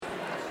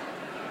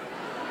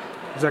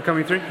Is that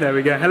coming through? There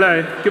we go.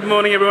 Hello. Good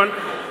morning, everyone.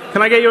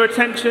 Can I get your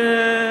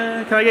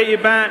attention? Can I get you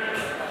back?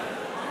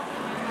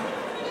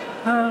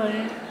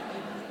 Hi.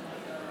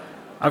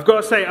 I've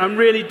got to say, I'm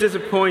really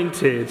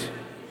disappointed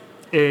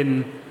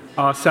in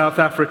our South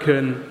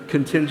African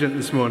contingent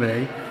this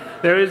morning.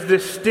 There is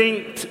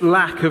distinct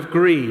lack of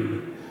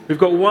green. We've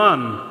got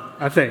one,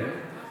 I think,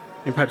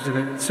 in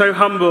Patrick. So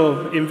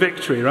humble in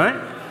victory, right?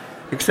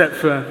 Except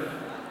for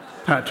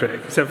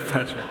Patrick.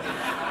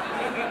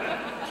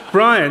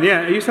 Brian,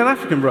 yeah, are you South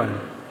African, Brian?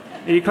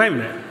 Are you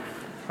claiming it?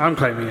 I'm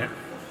claiming it.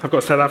 I've got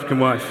a South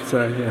African wife,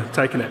 so yeah,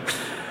 taking it.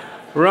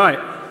 Right.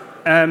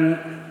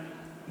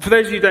 For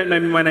those of you who don't know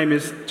me, my name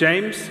is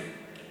James.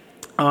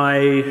 I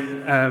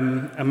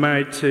am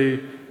married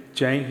to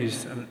Jane,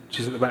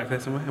 she's at the back there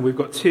somewhere, and we've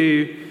got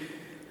two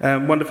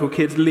wonderful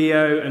kids,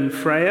 Leo and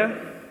Freya,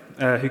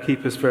 who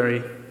keep us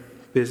very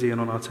busy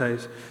and on our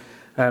toes.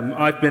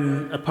 I've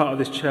been a part of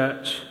this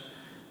church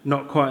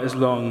not quite as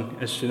long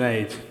as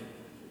Sinead,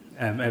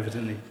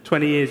 evidently.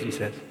 20 years, you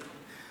said?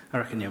 I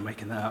reckon you're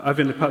making that up. I've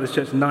been a part of this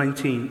church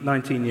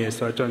 19 years,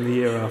 so I joined the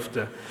year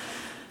after.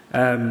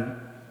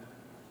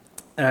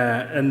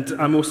 And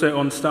I'm also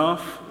on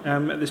staff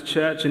at this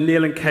church, and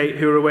Neil and Kate,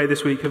 who are away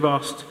this week, have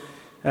asked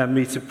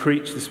me to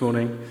preach this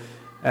morning.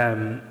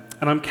 And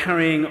I'm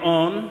carrying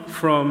on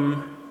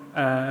from,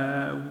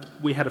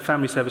 we had a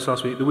family service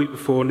last week. The week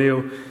before,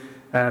 Neil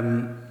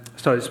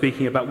started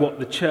speaking about what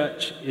the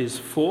church is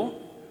for.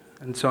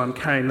 And so I'm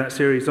carrying that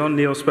series on.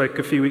 Neil spoke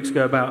a few weeks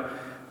ago about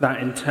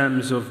that in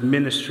terms of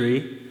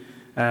ministry,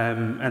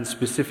 and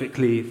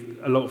specifically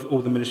a lot of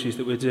all the ministries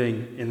that we're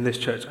doing in this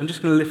church. I'm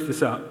just going to lift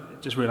this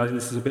up, just realising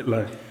this is a bit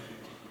low.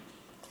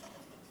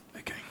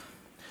 Okay.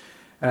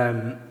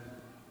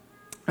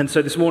 And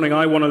so this morning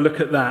I want to look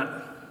at that,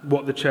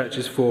 what the church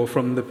is for,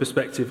 from the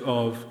perspective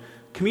of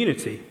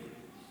community.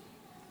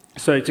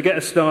 So to get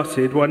us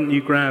started, why don't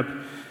you grab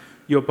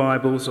your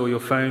Bibles or your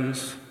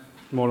phones,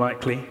 more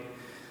likely,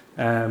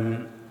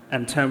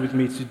 and turn with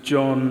me to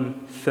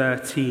John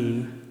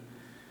 13,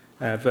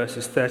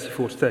 verses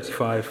 34 to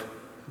 35.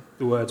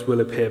 The words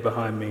will appear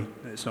behind me.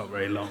 It's not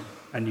very long,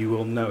 and you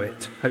will know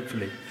it,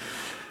 hopefully.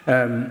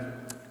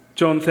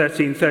 John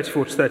 13,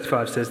 34 to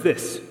 35 says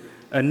this: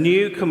 "A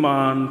new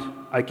command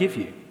I give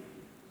you.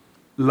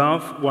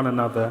 Love one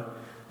another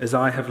as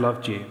I have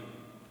loved you.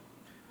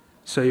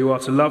 So you are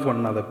to love one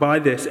another. By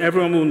this,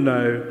 everyone will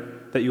know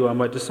that you are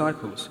my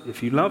disciples,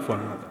 if you love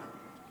one another."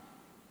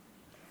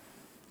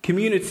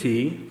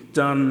 Community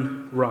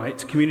done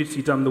right,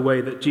 community done the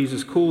way that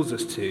Jesus calls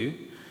us to,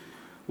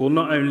 will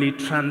not only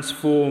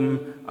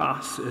transform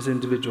us as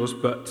individuals,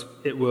 but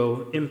it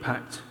will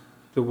impact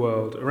the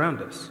world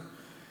around us.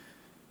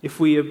 If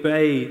we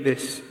obey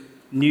this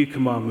new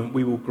commandment,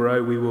 we will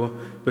grow, we will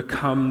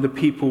become the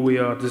people we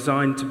are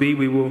designed to be,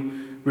 we will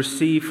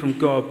receive from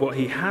God what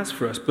he has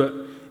for us, but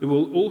it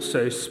will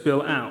also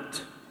spill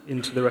out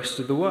into the rest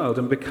of the world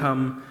and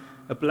become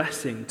a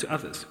blessing to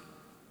others.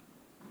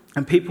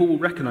 And people will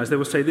recognize, they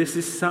will say, this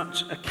is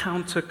such a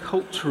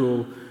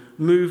countercultural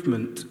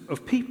movement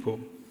of people.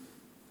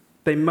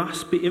 They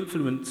must be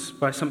influenced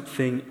by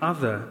something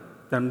other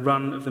than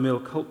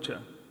run-of-the-mill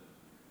culture.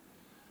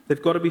 They've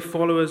got to be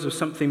followers of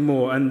something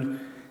more, and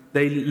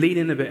they lean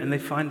in a bit and they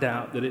find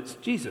out that it's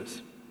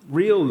Jesus.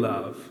 Real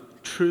love,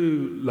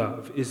 true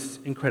love, is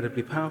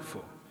incredibly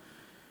powerful.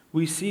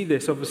 We see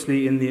this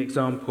obviously in the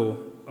example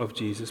of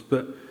Jesus,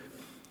 but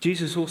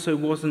Jesus also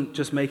wasn't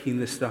just making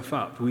this stuff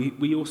up.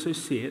 We also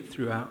see it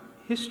throughout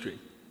history.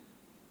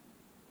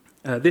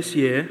 This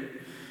year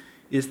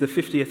is the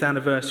 50th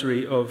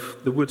anniversary of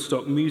the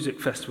Woodstock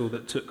Music Festival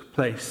that took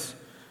place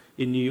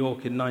in New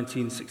York in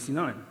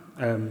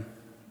 1969.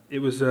 It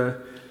was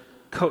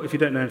if you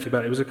don't know anything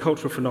about it, it was a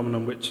cultural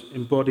phenomenon which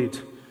embodied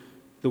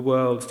the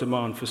world's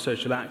demand for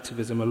social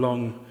activism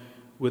along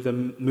with a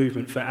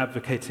movement for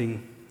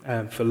advocating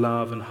for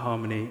love and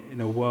harmony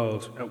in a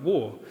world at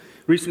war.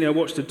 Recently, I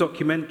watched a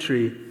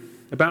documentary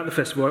about the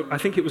festival. I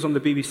think it was on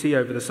the BBC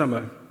over the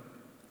summer.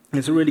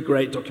 It's a really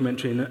great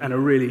documentary and a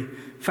really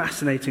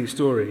fascinating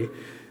story.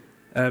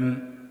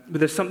 But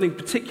there's something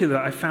particular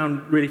that I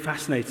found really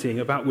fascinating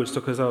about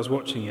Woodstock as I was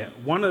watching it.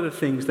 One of the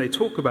things they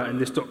talk about in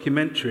this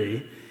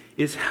documentary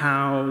is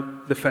how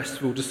the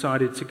festival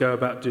decided to go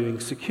about doing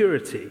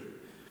security.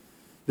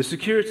 The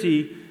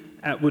security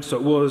at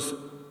Woodstock was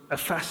a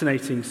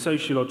fascinating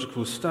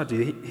sociological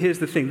study. Here's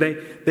the thing,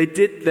 they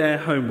did their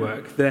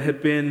homework. There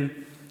had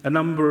been a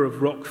number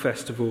of rock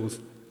festivals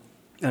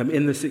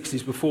in the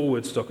 60s before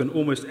Woodstock, and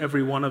almost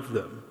every one of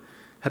them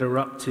had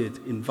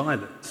erupted in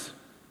violence.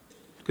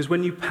 Because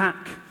when you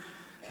pack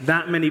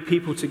that many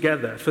people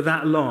together for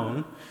that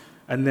long,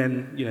 and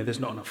then there's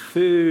not enough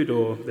food,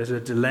 or there's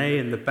a delay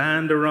in the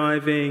band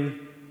arriving,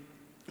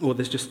 or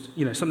there's just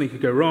something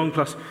could go wrong,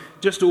 plus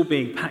just all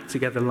being packed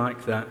together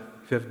like that.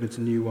 If you've ever been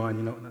to New Wine,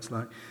 you know what that's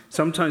like.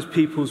 Sometimes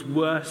people's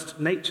worst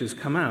natures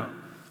come out.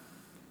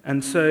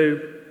 And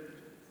so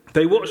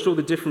they watched all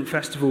the different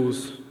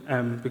festivals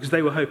because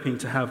they were hoping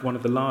to have one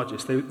of the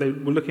largest. They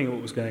were looking at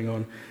what was going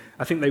on.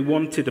 I think they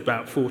wanted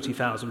about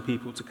 40,000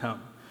 people to come.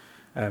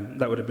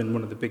 That would have been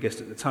one of the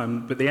biggest at the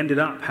time. But they ended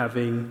up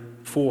having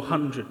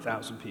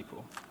 400,000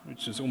 people,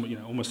 which is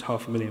almost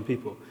 500,000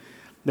 people.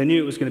 They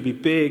knew it was going to be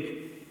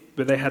big,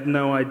 but they had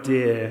no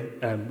idea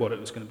what it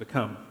was going to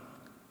become.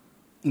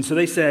 And so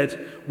they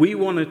said, we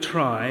want to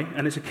try,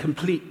 and it's a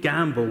complete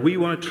gamble, we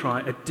want to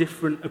try a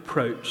different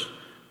approach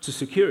to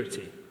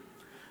security.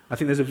 I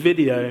think there's a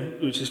video,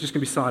 which is just going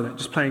to be silent,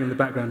 just playing in the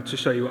background to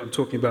show you what I'm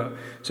talking about.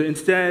 So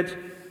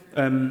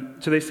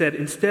they said,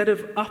 instead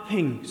of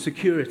upping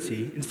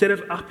security, instead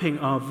of upping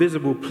our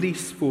visible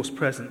police force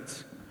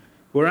presence,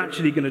 we're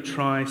actually going to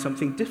try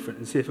something different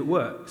and see if it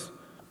works.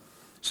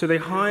 So they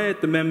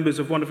hired the members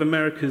of one of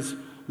America's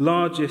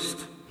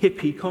largest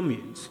hippie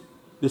communes.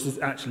 This is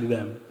actually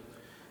them.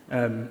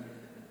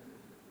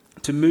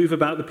 To move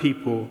about the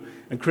people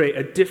and create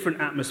a different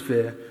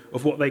atmosphere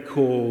of what they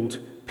called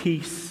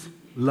peace,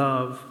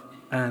 love,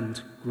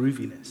 and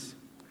grooviness.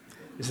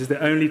 This is the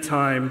only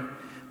time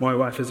my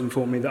wife has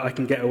informed me that I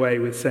can get away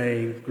with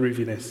saying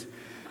grooviness.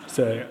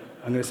 So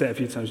I'm going to say it a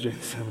few times during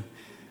the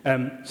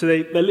sermon. So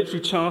they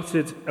literally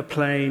chartered a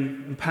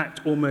plane and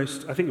packed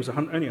almost, I think it was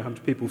only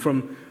 100 people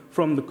from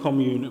the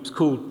commune. It was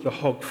called the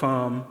Hog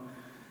Farm,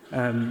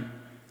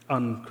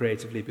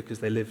 uncreatively because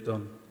they lived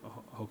on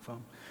a hog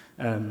farm.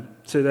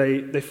 So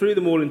they flew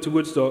them all into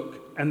Woodstock,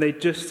 and they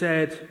just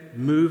said,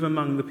 move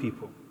among the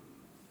people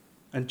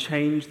and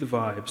change the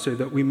vibe so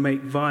that we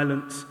make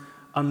violence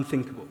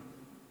unthinkable.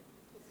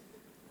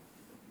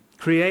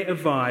 Create a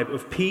vibe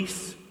of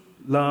peace,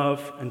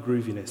 love, and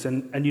grooviness.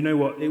 And you know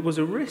what? It was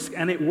a risk,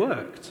 and it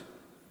worked.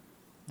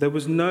 There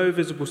was no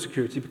visible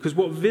security, because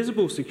what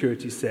visible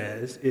security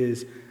says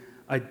is,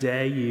 I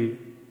dare you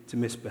to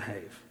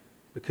misbehave,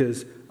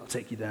 because I'll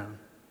take you down.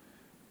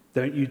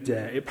 Don't you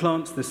dare. It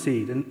plants the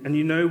seed. And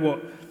you know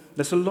what?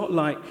 That's a lot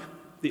like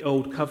the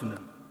Old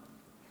Covenant.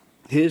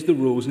 Here's the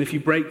rules, and if you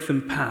break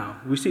them, pow.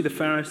 We see the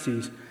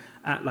Pharisees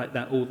act like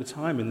that all the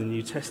time in the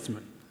New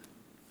Testament.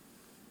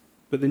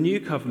 But the New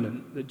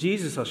Covenant that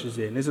Jesus ushers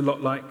in is a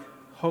lot like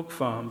Hog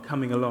Farm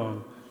coming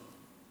along.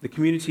 The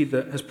community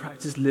that has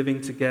practiced living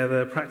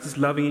together, practiced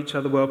loving each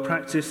other well,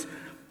 practiced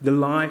the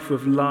life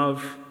of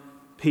love,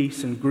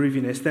 peace, and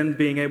grooviness, then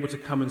being able to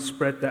come and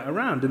spread that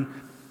around.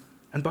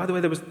 And by the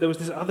way, there was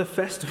this other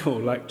festival,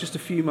 like just a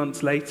few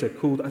months later,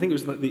 called, I think it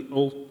was like the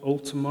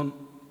Altamont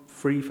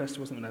Free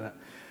Festival, something like that.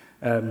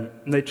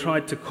 And they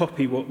tried to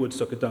copy what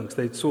Woodstock had done because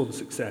they saw the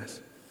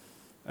success,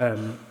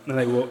 and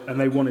they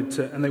wanted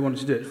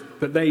to do it.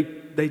 But they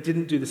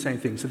didn't do the same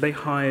thing. So they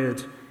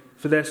hired,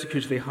 for their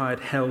security, they hired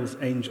Hell's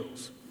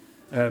Angels.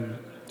 So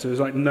it was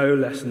like no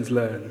lessons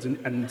learned.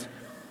 And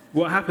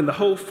what happened? The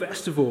whole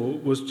festival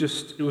was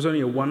it was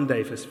only a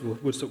one-day festival.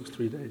 Woodstock was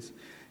 3 days.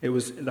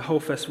 The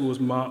whole festival was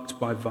marked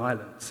by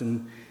violence.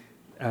 And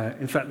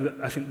in fact,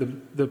 I think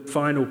the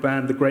final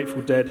band, the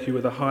Grateful Dead, who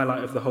were the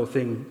highlight of the whole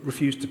thing,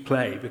 refused to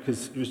play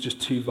because it was just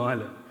too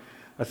violent.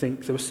 I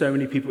think there were so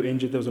many people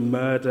injured. There was a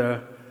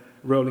murder.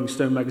 Rolling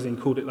Stone magazine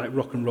called it like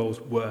rock and roll's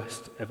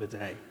worst ever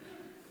day.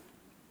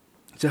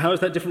 So how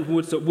is that different from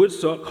Woodstock?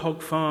 Woodstock,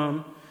 Hog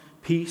Farm,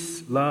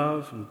 peace,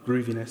 love, and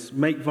grooviness.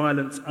 Make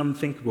violence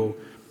unthinkable.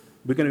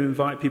 We're going to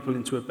invite people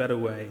into a better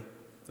way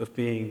of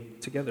being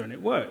together, and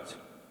it worked.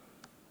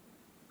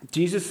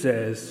 Jesus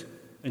says,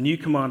 a new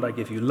command I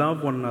give you,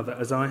 love one another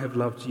as I have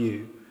loved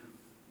you.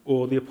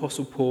 Or the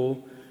Apostle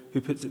Paul,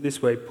 who puts it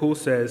this way, Paul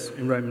says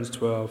in Romans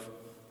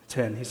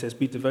 12:10, he says,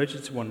 be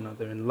devoted to one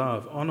another in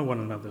love, honor one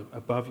another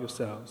above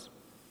yourselves.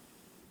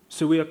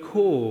 So we are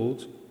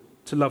called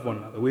to love one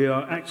another. We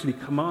are actually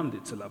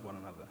commanded to love one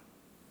another.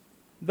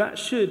 That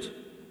should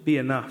be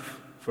enough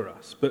for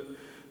us. But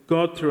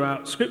God,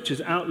 throughout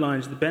Scriptures,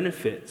 outlines the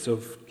benefits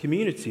of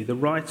community. The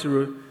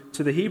writer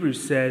to the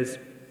Hebrews says,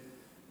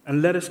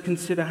 and let us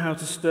consider how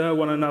to stir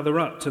one another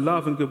up to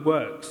love and good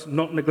works,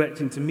 not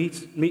neglecting to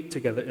meet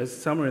together as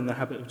some are in the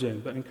habit of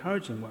doing, but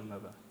encouraging one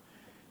another.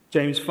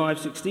 James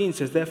 5:16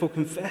 says, therefore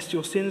confess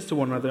your sins to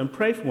one another and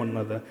pray for one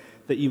another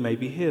that you may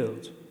be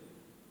healed.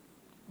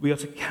 We are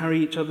to carry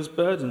each other's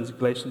burdens,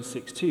 Galatians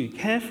 6:2.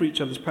 Care for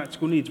each other's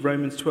practical needs,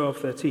 Romans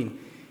 12:13.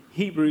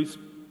 Hebrews,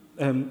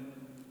 and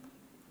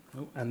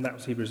that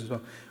was Hebrews as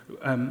well.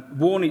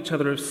 Warn each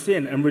other of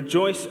sin and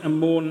rejoice and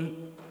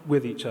mourn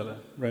with each other,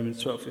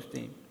 Romans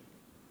 12:15.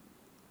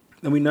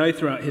 And we know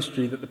throughout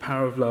history that the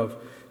power of love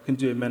can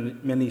do in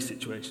many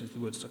situations, the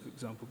Woodstock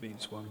example being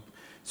just one.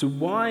 So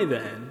why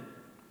then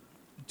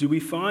do we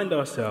find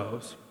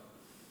ourselves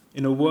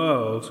in a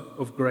world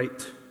of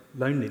great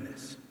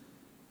loneliness?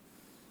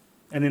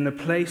 And in a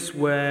place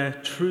where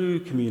true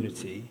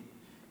community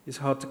is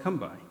hard to come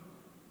by?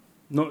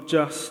 Not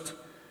just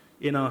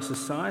in our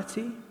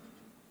society,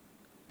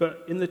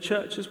 but in the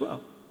church as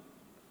well.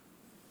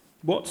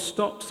 What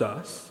stops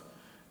us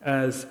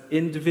as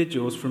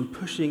individuals from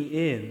pushing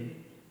in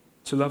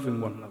to loving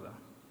one another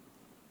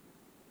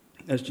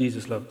as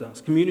Jesus loved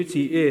us?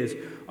 Community is,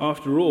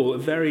 after all, a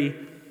very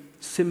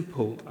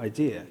simple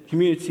idea.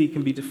 Community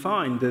can be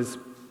defined as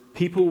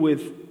people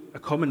with a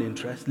common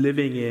interest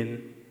living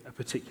in a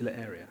particular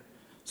area.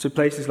 So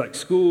places like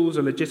schools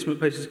are legitimate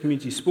places,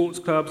 community sports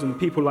clubs, and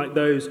people like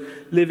those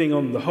living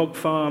on the hog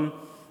farm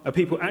are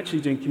people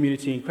actually doing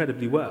community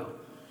incredibly well.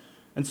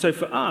 And so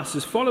for us,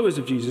 as followers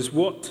of Jesus,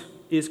 what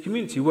is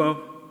community? Well,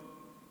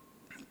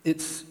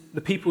 it's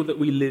the people that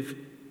we live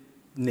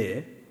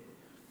near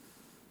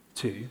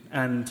to.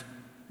 And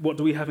what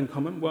do we have in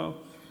common? Well,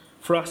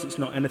 for us, it's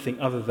not anything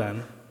other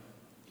than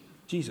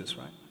Jesus,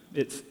 right?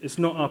 It's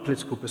not our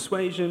political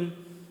persuasion,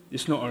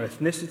 it's not our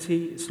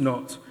ethnicity, it's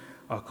not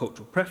our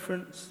cultural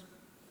preference,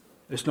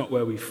 it's not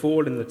where we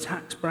fall in the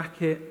tax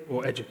bracket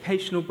or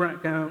educational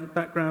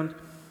background.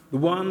 The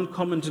one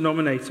common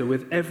denominator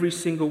with every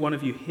single one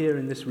of you here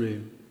in this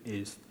room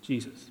is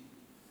Jesus.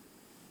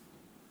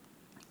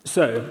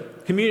 So,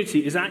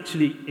 community is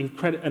actually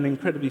an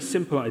incredibly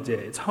simple idea.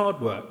 It's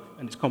hard work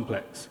and it's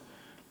complex,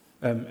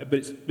 but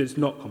it's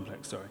not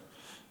complex, sorry.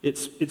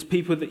 It's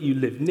people that you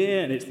live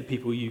near, and it's the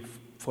people you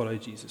follow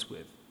Jesus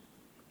with.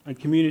 And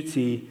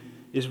community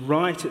is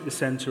right at the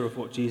center of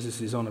what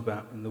Jesus is on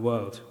about in the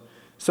world.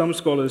 Some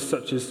scholars,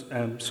 such as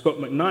Scott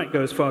McKnight,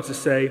 go as far to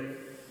say,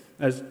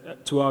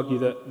 to argue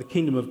that the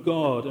kingdom of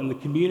God and the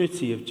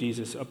community of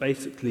Jesus are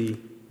basically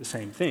the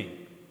same thing.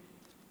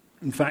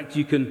 In fact,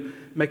 you can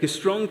make a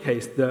strong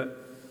case that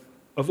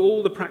of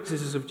all the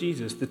practices of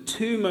Jesus, the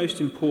two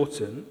most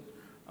important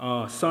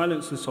are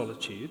silence and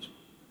solitude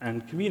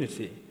and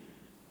community,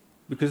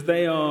 because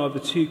they are the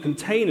two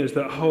containers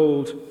that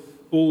hold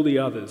all the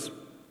others.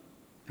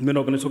 We're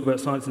not going to talk about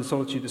silence and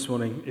solitude this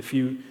morning. If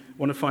you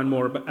want to find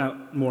more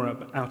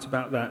out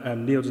about that,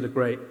 Neil did a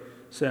great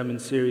sermon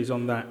series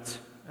on that.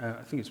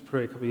 I think it's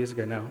probably a couple of years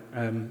ago now.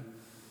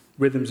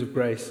 Rhythms of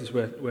Grace is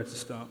where to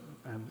start,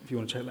 if you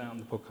want to check that out on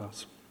the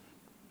podcast.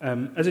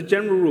 As a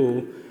general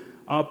rule,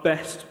 our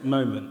best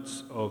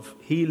moments of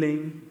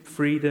healing,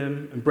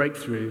 freedom, and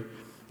breakthrough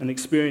and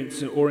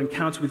experience or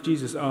encounter with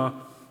Jesus are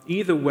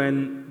either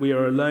when we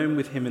are alone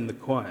with him in the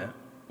quiet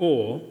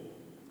or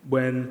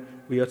when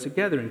we are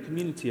together in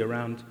community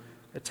around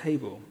a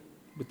table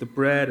with the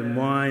bread and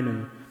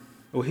wine,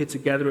 or here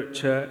together at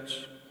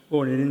church,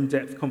 or in an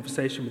in-depth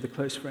conversation with a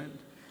close friend.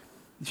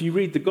 If you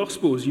read the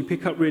Gospels, you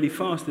pick up really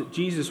fast that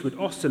Jesus would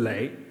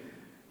oscillate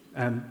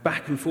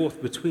back and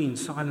forth between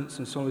silence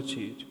and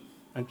solitude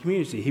and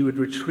community. He would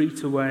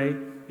retreat away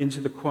into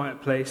the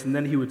quiet place, and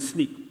then he would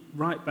sneak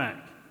right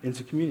back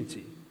into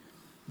community.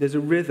 There's a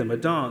rhythm, a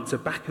dance, a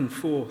back and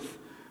forth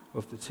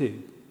of the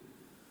two.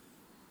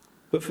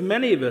 But for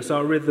many of us,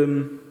 our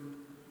rhythm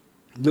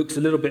looks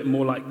a little bit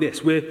more like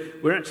this.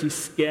 We're actually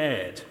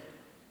scared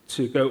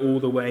to go all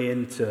the way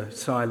into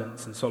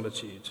silence and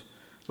solitude.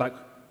 Like,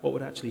 what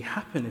would actually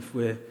happen if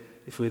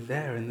we're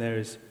there and there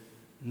is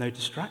no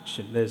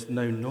distraction, there's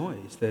no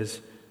noise,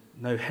 there's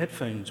no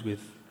headphones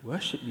with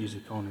worship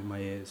music on in my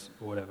ears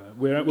or whatever.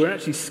 We're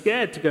actually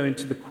scared to go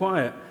into the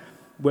quiet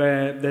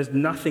where there's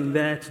nothing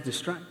there to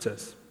distract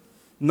us,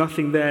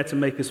 nothing there to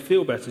make us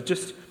feel better,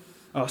 just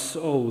our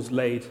souls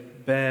laid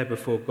bare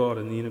before God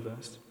and the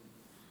universe.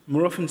 And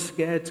we're often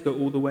scared to go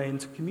all the way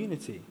into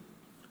community,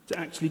 to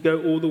actually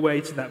go all the way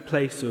to that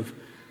place of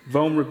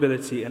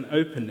vulnerability and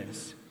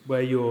openness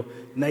where you're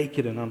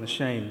naked and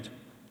unashamed.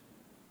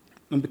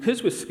 And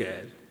because we're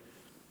scared,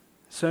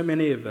 so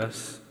many of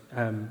us,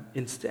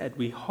 instead,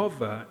 we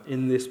hover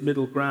in this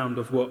middle ground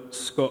of what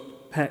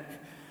Scott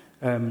Peck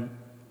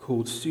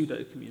called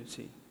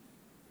pseudo-community.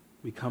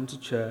 We come to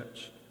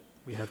church,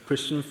 we have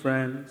Christian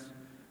friends,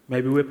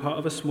 maybe we're part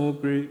of a small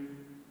group,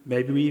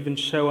 maybe we even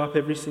show up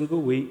every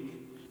single week,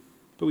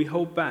 but we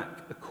hold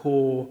back a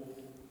core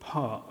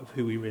part of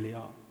who we really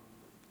are.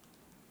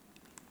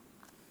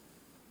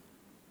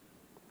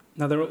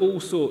 Now, there are all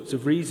sorts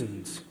of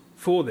reasons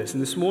for this,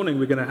 and this morning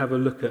we're going to have a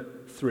look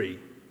at 3.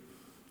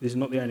 These are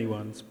not the only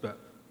ones, but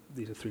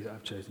these are 3 that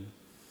I've chosen.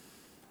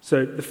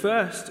 So the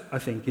first, I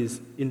think, is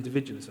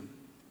individualism.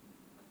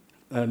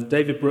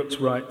 David Brooks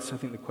writes, I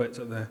think the quote's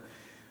up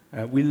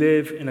there, we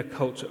live in a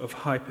culture of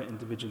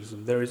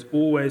hyper-individualism. There is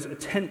always a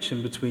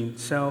tension between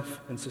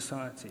self and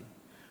society,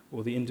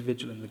 or the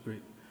individual and the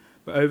group.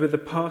 But over the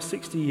past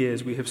 60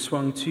 years, we have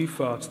swung too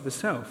far to the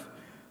self.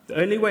 The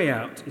only way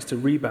out is to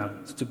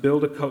rebalance, to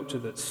build a culture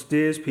that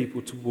steers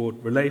people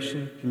toward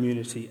relation,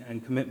 community,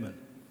 and commitment.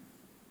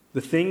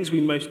 The things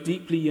we most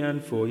deeply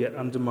yearn for, yet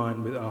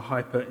undermine with our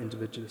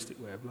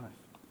hyper-individualistic way of life.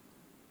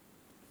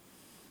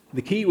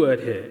 The key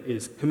word here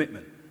is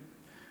commitment.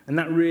 And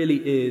that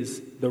really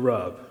is the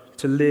rub.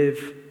 To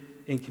live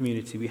in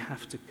community, we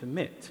have to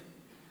commit.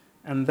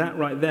 And that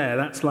right there,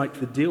 that's like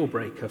the deal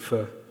breaker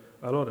for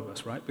a lot of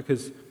us, right?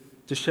 Because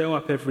to show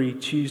up every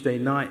Tuesday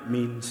night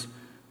means,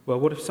 well,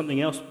 what if something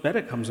else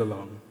better comes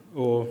along?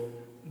 Or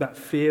that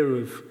fear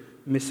of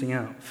missing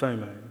out,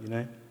 FOMO, you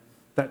know?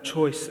 That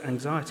choice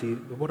anxiety,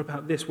 what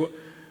about this? What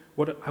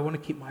I want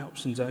to keep my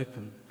options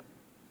open.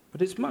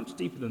 But it's much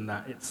deeper than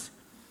that. It's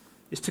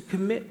to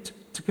commit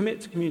to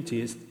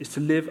community, is to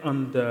live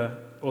under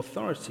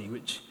authority,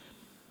 which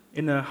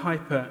in a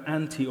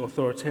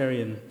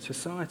hyper-anti-authoritarian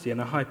society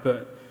and a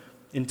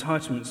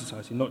hyper-entitlement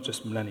society, not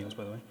just millennials,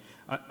 by the way,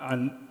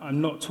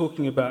 I'm not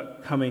talking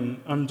about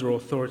coming under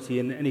authority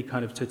in any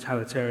kind of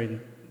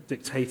totalitarian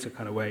dictator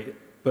kind of way,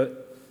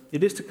 but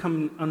it is to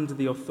come under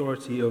the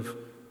authority of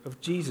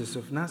Jesus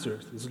of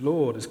Nazareth, as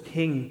Lord, as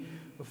King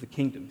of the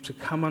kingdom, to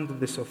come under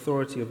this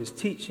authority of his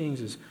teachings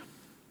as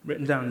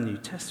written down in the New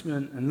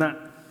Testament, and that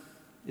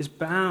is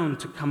bound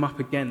to come up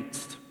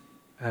against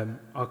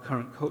our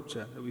current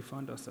culture that we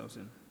find ourselves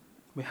in.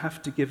 We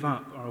have to give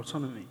up our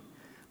autonomy.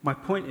 My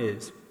point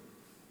is,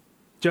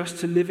 just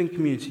to live in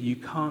community, you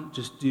can't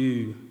just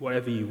do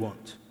whatever you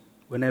want,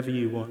 whenever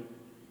you want.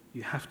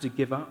 You have to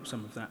give up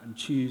some of that and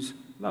choose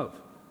love.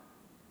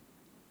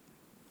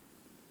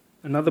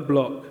 Another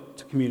block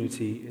to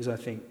community is, I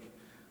think,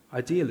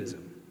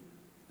 idealism.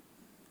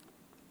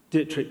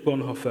 Dietrich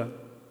Bonhoeffer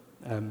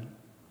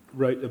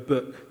wrote a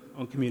book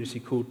on community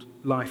called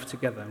Life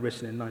Together,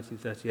 written in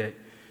 1938,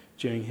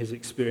 during his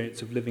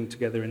experience of living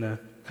together in a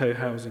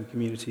co-housing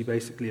community,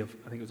 basically of,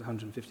 I think it was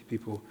 150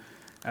 people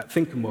at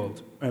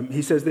Finkenwald.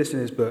 He says this in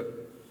his book: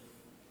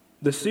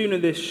 the sooner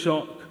this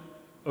shock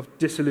of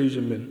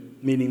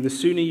disillusionment, meaning the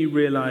sooner you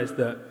realize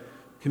that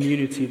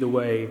community the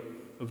way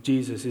of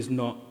Jesus is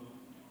not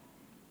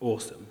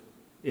awesome,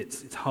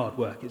 it's hard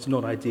work, it's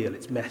not ideal,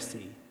 it's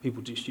messy,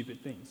 people do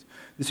stupid things.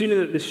 The sooner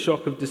that this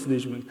shock of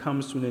disillusionment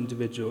comes to an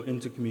individual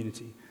into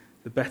community,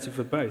 the better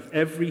for both.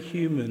 Every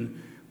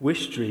human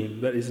wish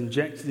dream that is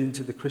injected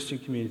into the Christian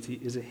community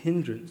is a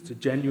hindrance to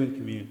genuine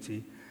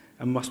community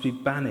and must be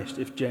banished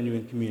if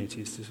genuine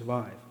community is to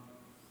survive.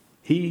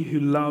 He who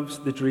loves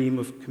the dream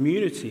of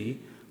community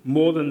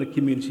more than the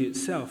community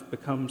itself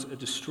becomes a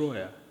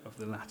destroyer of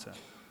the latter.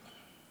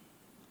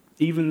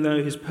 Even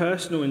though his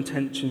personal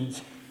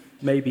intentions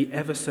may be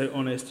ever so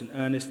honest and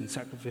earnest and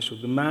sacrificial,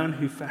 the man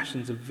who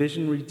fashions a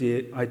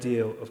visionary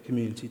ideal of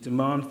community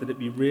demands that it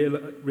be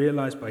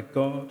realized by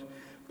God,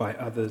 by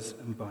others,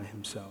 and by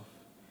himself.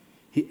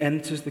 He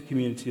enters the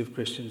community of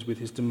Christians with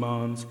his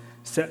demands,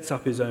 sets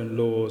up his own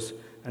laws,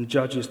 and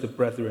judges the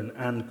brethren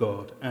and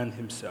God and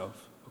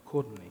himself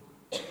accordingly.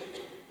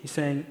 He's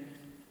saying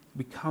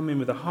we come in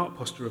with a heart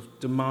posture of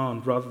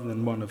demand rather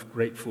than one of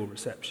grateful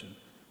reception.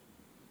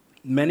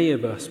 Many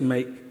of us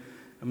make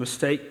a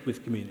mistake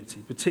with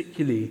community,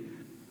 particularly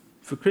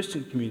for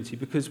Christian community,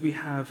 because we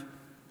have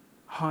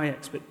high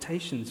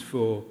expectations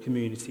for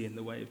community in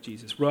the way of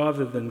Jesus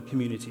rather than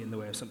community in the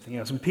way of something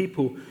else. And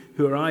people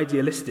who are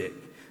idealistic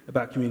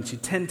about community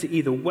tend to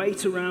either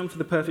wait around for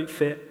the perfect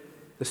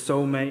fit, the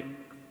soulmate,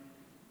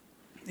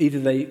 either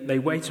they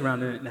wait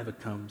around and it never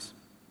comes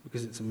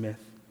because it's a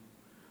myth,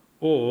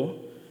 or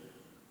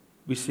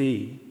we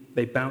see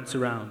they bounce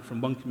around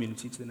from one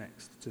community to the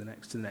next, to the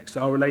next, to the next.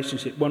 Our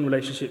relationship, one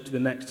relationship to the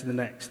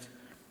next,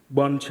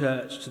 one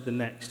church to the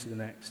next,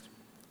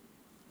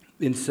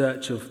 in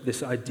search of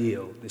this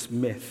ideal, this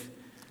myth,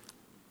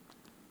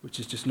 which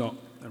is just not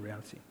a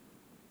reality.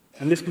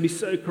 And this can be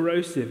so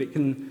corrosive, it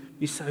can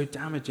be so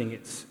damaging,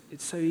 it's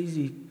so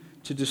easy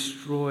to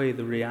destroy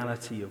the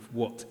reality of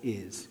what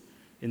is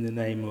in the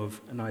name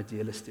of an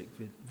idealistic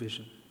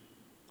vision.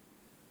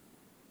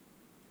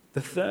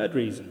 The third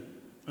reason,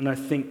 and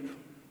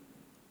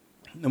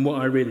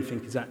what I really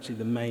think is actually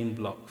the main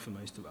block for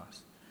most of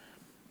us,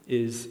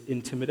 is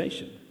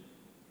intimidation.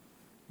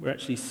 We're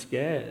actually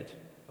scared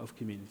of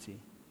community.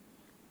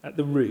 At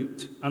the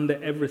root,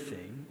 under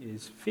everything,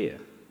 is fear.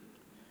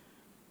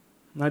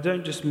 And I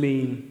don't just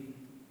mean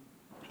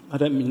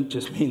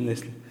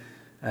this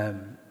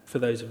for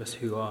those of us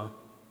who are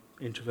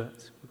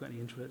introverts. We've got any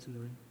introverts in the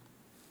room?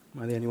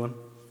 Am I the only one?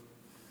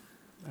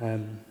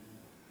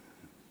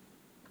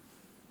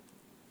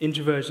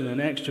 Introversion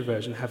and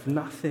extroversion have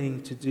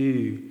nothing to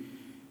do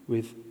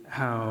with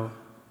how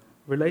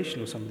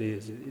relational somebody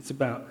is. It's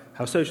about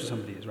how social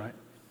somebody is, right?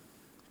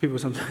 People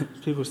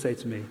say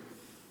to me,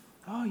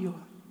 "Oh,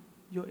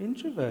 you're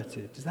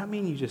introverted. Does that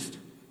mean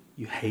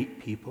you hate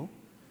people?"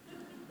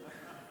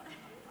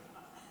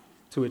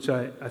 To which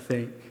I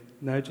think,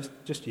 no,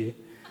 just you.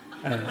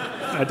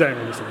 I don't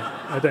honestly.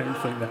 I don't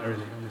think that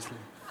really, honestly.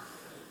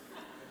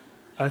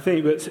 I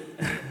think, but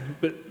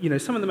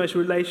some of the most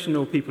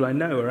relational people I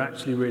know are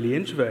actually really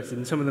introverted,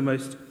 and some of the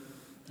most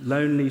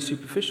lonely,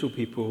 superficial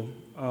people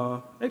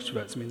are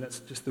extroverts. I mean, that's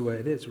just the way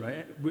it is,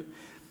 right?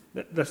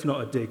 That's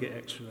not a dig at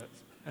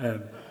extroverts,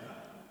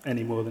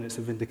 any more than it's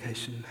a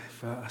vindication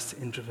for us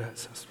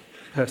introverts, us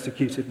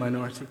persecuted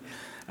minority.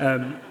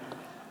 I'm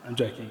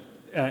joking.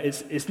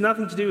 It's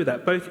nothing to do with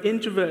that. Both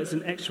introverts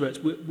and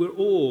extroverts, we're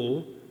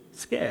all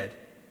scared.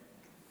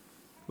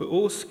 We're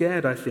all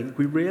scared, I think.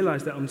 We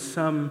realize that on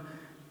some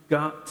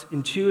gut,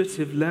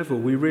 intuitive level,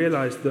 we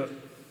realize that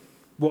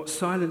what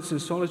silence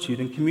and solitude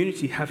and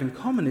community have in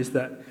common is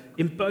that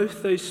in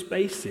both those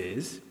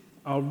spaces,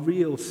 our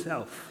real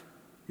self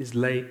is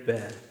laid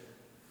bare.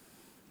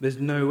 There's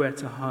nowhere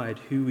to hide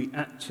who we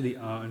actually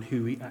are and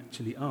who we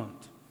actually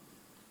aren't.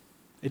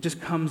 It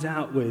just comes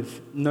out with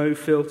no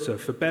filter,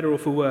 for better or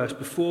for worse,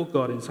 before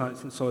God in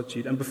silence and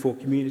solitude and before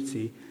the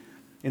community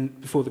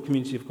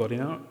of God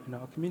in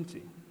our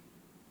community.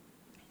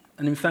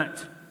 And in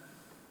fact,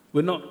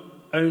 we're not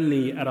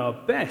only at our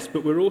best,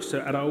 but we're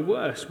also at our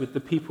worst with the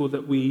people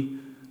that we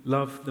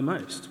love the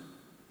most.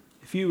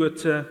 If you were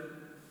to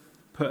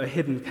put a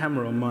hidden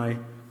camera on my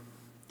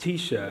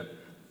t-shirt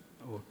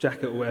or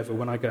jacket or whatever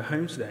when I go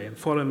home today and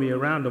follow me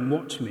around and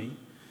watch me,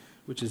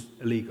 which is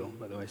illegal,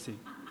 by the way, so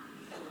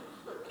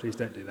please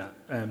don't do that.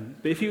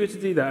 But if you were to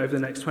do that over the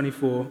next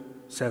 24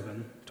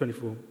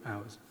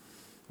 hours,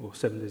 or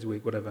 7 days a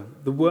week, whatever,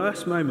 the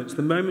worst moments,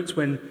 the moments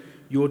when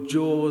your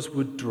jaws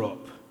would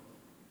drop,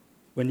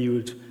 when you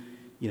would,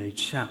 you'd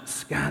shout,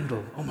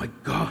 "Scandal, oh my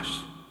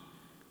gosh."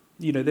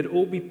 They'd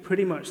all be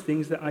pretty much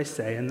things that I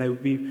say, and they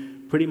would be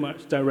pretty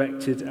much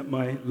directed at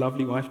my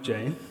lovely wife,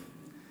 Jane,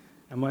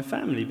 and my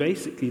family,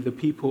 basically the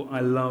people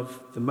I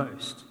love the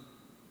most.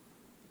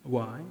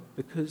 Why?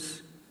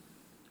 Because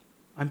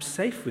I'm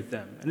safe with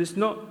them. And it's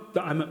not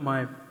that I'm at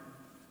my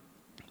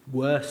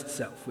worst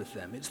self with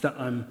them. It's that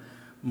I'm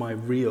my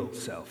real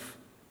self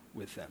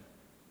with them.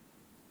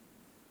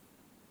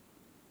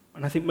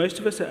 And I think most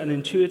of us at an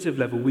intuitive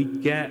level, we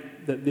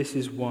get that this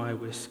is why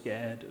we're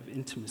scared of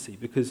intimacy,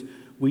 because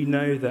we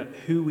know that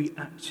who we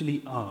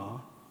actually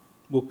are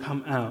will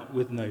come out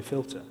with no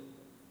filter.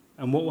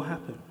 And what will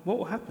happen? What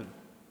will happen?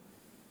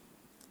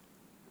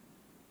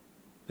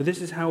 But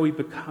this is how we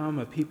become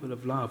a people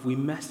of love. We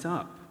mess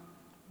up.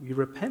 We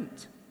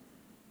repent.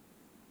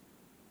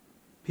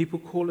 People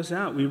call us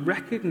out. We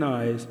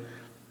recognize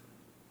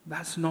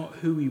that's not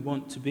who we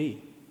want to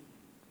be.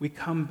 We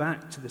come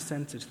back to the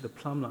center, to the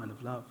plumb line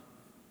of love.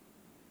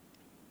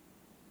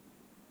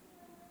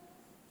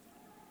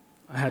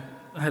 I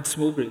had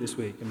small group this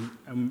week,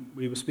 and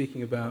we were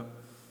speaking about,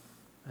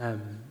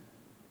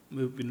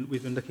 we've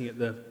been looking at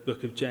the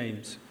book of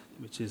James,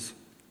 which is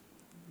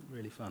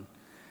really fun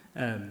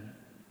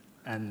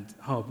and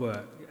hard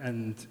work,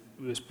 and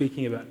we were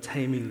speaking about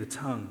taming the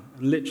tongue.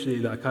 And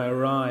literally, I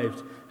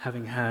arrived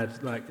having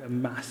had a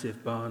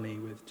massive Barney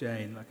with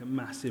Jane, a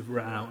massive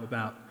row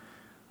about,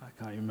 I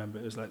can't even remember,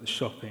 it was the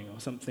shopping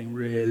or something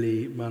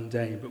really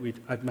mundane, but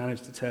I'd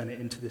managed to turn it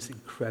into this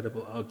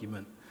incredible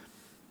argument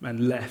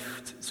and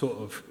left sort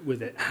of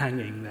with it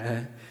hanging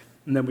there.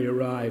 And then we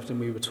arrived and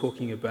we were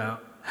talking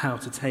about how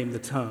to tame the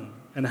tongue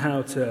and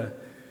how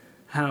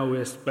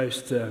we're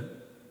supposed to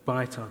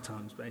bite our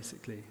tongues,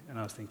 basically. And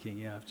I was thinking,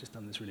 yeah, I've just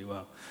done this really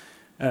well.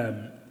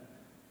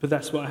 But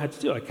that's what I had to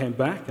do. I came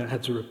back and I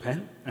had to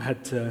repent. I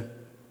had to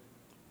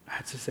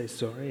say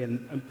sorry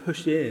and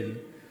push in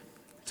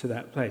to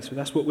that place. But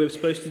that's what we're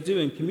supposed to do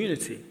in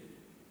community.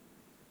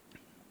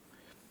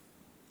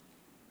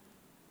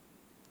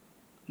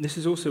 This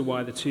is also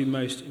why the two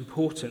most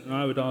important, and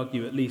I would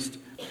argue at least,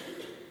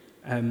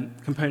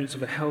 components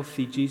of a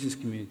healthy Jesus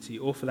community,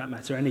 or for that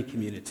matter, any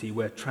community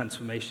where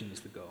transformation is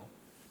the goal,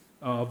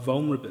 are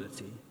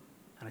vulnerability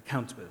and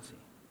accountability.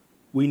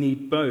 We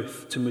need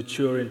both to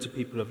mature into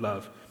people of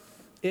love.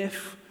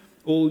 If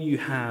all you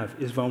have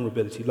is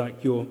vulnerability,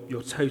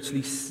 you're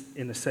totally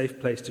in a safe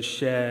place to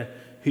share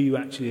who you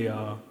actually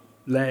are,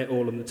 lay it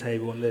all on the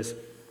table, and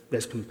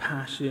there's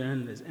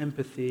compassion, there's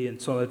empathy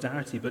and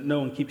solidarity, but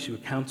no one keeps you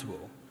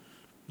accountable,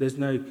 there's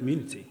no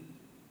community,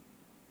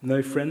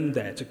 no friend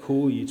there to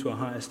call you to a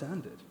higher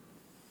standard,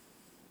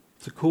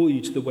 to call you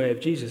to the way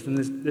of Jesus, then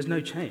there's no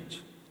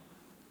change.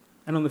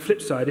 And on the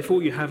flip side, if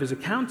all you have is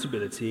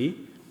accountability,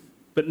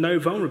 but no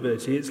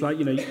vulnerability, it's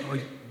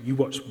you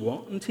watched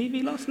what on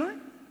TV last night?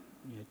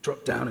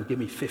 Drop down and give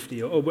me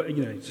 50, or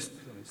just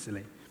something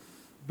silly.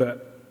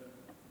 But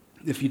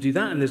if you do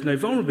that and there's no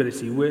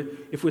vulnerability,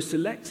 if we're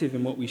selective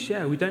in what we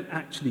share, we don't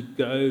actually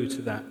go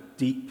to that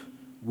deep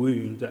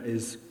wound that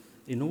is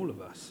in all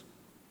of us.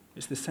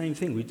 It's the same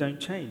thing. We don't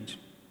change.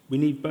 We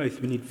need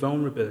both. We need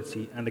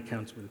vulnerability and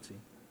accountability.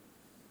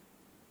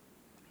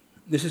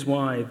 This is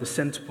why the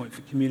center point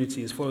for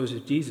community as followers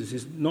of Jesus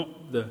is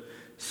not the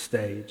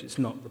stage, it's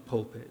not the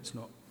pulpit, it's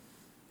not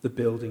the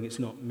building, it's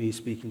not me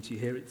speaking to you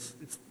here, it's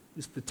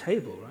the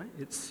table, right?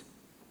 It's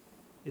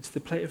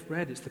the plate of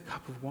bread, it's the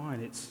cup of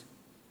wine, it's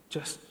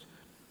just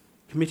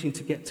committing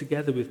to get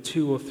together with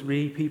 2 or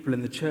 3 people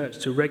in the church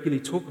to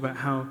regularly talk about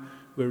how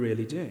we're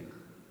really doing.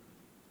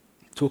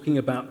 Talking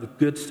about the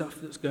good stuff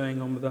that's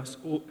going on with us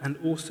and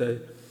also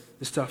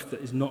the stuff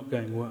that is not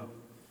going well.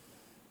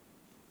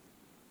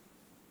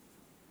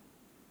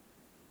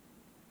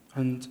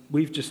 And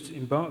we've just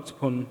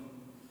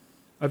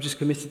I've just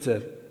committed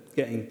to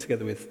getting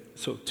together with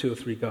sort of 2 or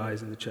 3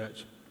 guys in the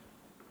church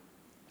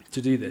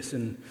to do this.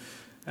 And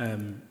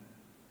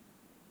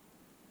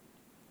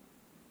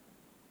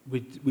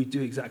we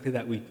do exactly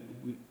that. We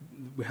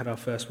had our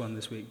first one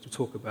this week to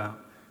talk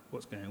about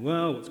what's going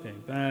well, what's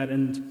going bad.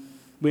 And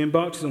we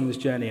embarked on this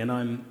journey,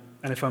 and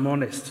if I'm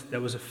honest,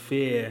 there was a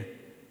fear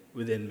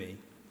within me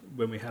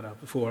when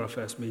before our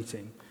first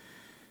meeting.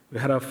 We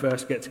had our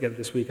first get-together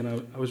this week,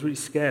 and I was really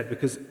scared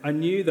because I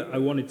knew that I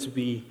wanted to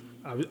be,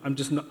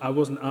 I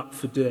wasn't up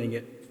for doing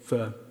it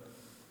that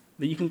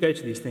you can go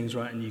to these things,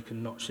 right, and you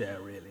can not share,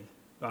 really.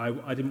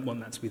 But I didn't want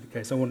that to be the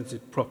case. I wanted to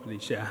properly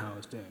share how I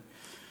was doing.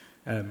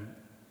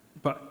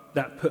 But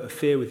that put a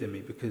fear within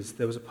me because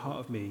there was a part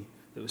of me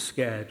that was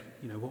scared,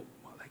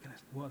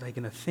 what are they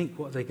going to think?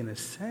 What are they going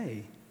to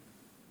say?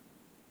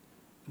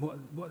 What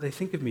do they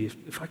think of me?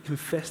 If I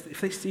confess,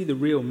 if they see the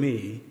real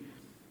me,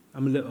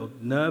 I'm a little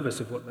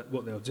nervous of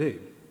what they'll do.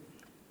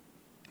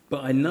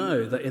 But I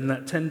know that in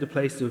that tender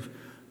place of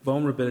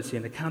vulnerability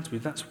and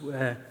accountability, that's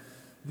where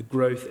the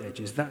growth edge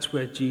is. That's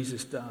where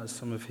Jesus does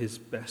some of his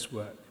best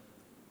work.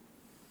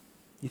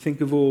 You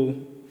think of all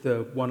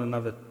the one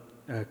another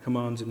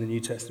commands in the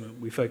New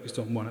Testament. We focused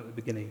on one at the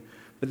beginning.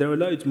 But there are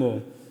loads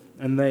more,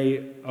 and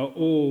they are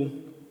all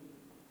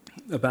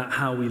about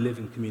how we live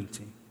in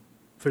community.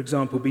 For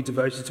example, be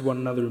devoted to one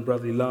another in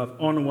brotherly love,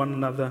 honor one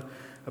another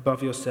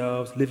above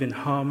yourselves, live in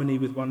harmony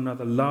with one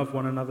another, love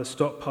one another,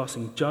 stop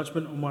passing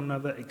judgment on one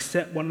another,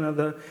 accept one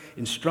another,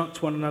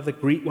 instruct one another,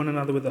 greet one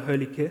another with a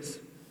holy kiss.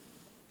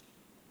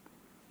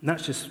 And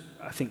that's just,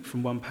 I think,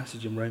 from one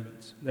passage in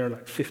Romans. There are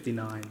like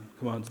 59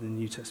 commands in the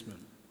New Testament.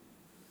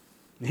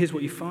 And here's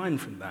what you find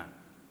from that.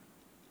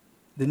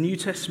 The New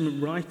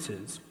Testament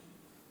writers,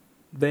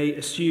 they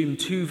assume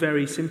two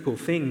very simple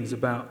things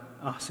about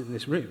us in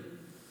this room.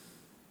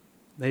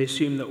 They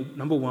assume that,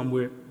 number one,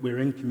 we're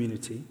in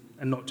community,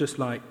 and not just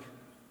like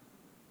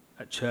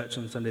at church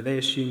on Sunday. They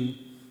assume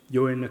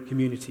you're in a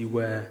community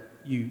where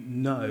you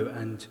know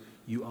and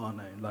you are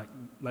known,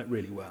 like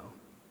really well.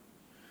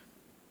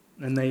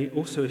 And they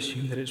also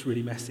assume that it's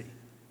really messy.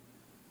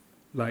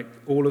 Like,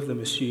 all of them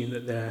assume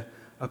that there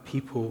are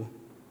people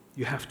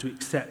you have to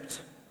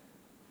accept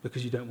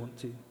because you don't want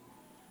to.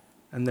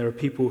 And there are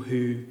people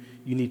who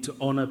you need to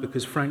honor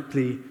because,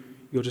 frankly,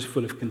 you're just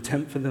full of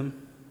contempt for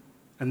them.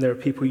 And there are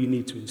people you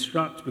need to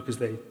instruct because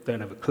they don't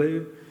have a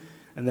clue.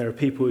 And there are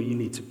people you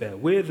need to bear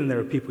with, and there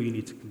are people you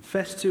need to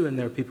confess to, and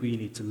there are people you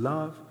need to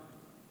love.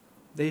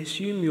 They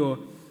assume you're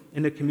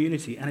in a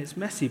community, and it's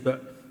messy,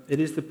 but it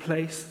is the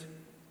place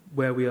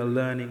where we are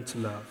learning to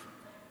love.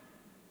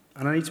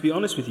 And I need to be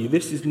honest with you,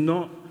 this is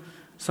not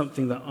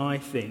something that I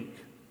think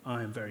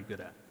I am very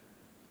good at.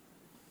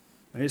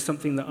 And it's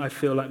something that I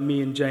feel like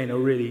me and Jane are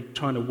really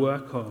trying to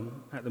work on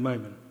at the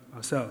moment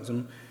ourselves.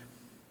 And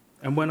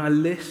when I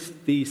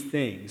list these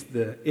things,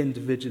 the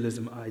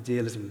individualism,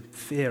 idealism,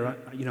 fear,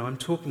 I'm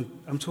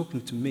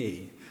talking to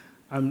me.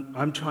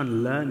 I'm trying to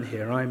learn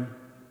here.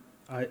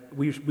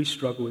 We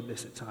struggle with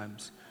this at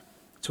times,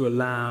 to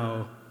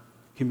allow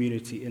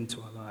community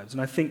into our lives.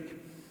 And I think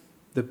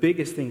the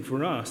biggest thing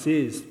for us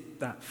is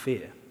that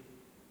fear.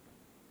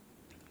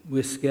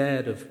 We're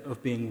scared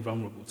of being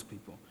vulnerable to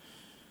people.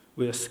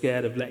 We are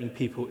scared of letting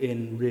people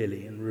in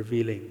really and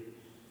revealing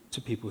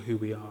to people who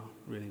we are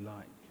really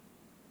like.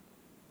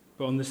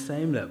 But on the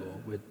same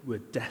level, we're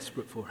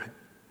desperate for it.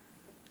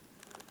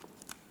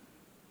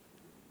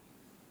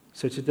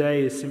 So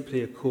today is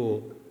simply a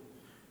call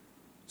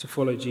to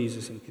follow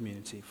Jesus in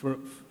community.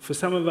 For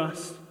some of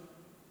us,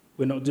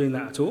 we're not doing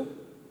that at all.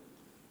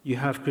 You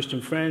have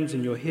Christian friends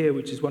and you're here,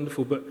 which is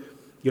wonderful, but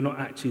you're not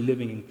actually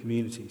living in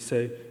community.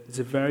 So it's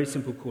a very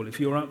simple call. If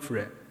you're up for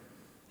it,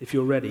 if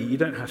you're ready, you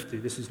don't have to.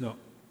 This is not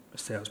a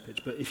sales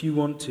pitch. But if you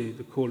want to,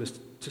 the call is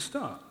to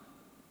start.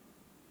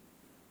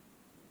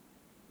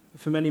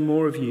 For many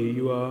more of you,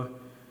 you are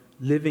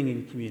living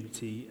in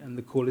community, and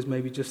the call is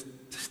maybe just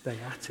to stay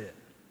at it,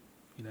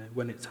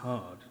 when it's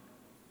hard.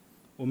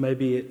 Or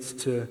maybe it's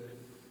to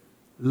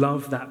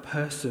love that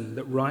person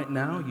that right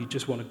now you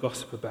just want to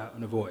gossip about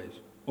and avoid.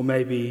 Or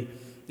maybe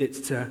it's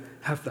to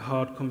have the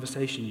hard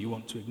conversation you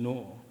want to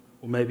ignore.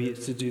 Or maybe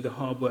it's to do the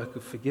hard work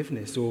of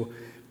forgiveness. Or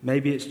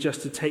maybe it's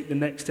just to take the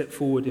next step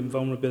forward in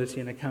vulnerability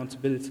and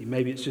accountability.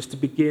 Maybe it's just to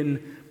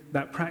begin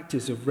that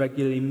practice of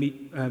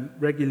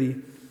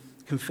regularly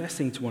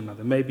confessing to one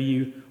another. Maybe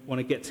you want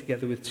to get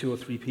together with 2 or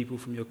 3 people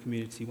from your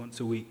community once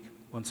a week,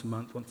 once a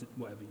month,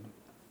 whatever you want.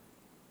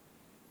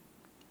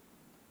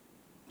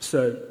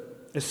 So,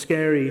 as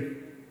scary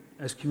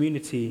as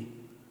community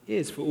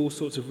is for all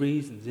sorts of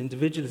reasons,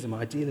 individualism,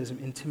 idealism,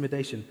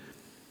 intimidation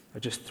are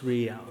just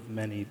 3 out of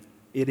many.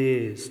 It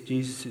is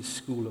Jesus'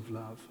 school of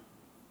love.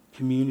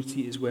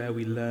 Community is where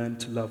we learn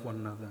to love one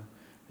another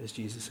as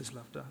Jesus has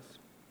loved us.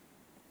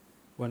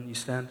 Why don't you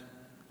stand?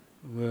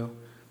 We'll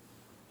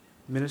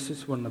minister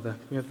to one another.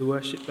 We have the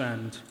worship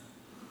band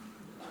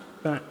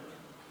back.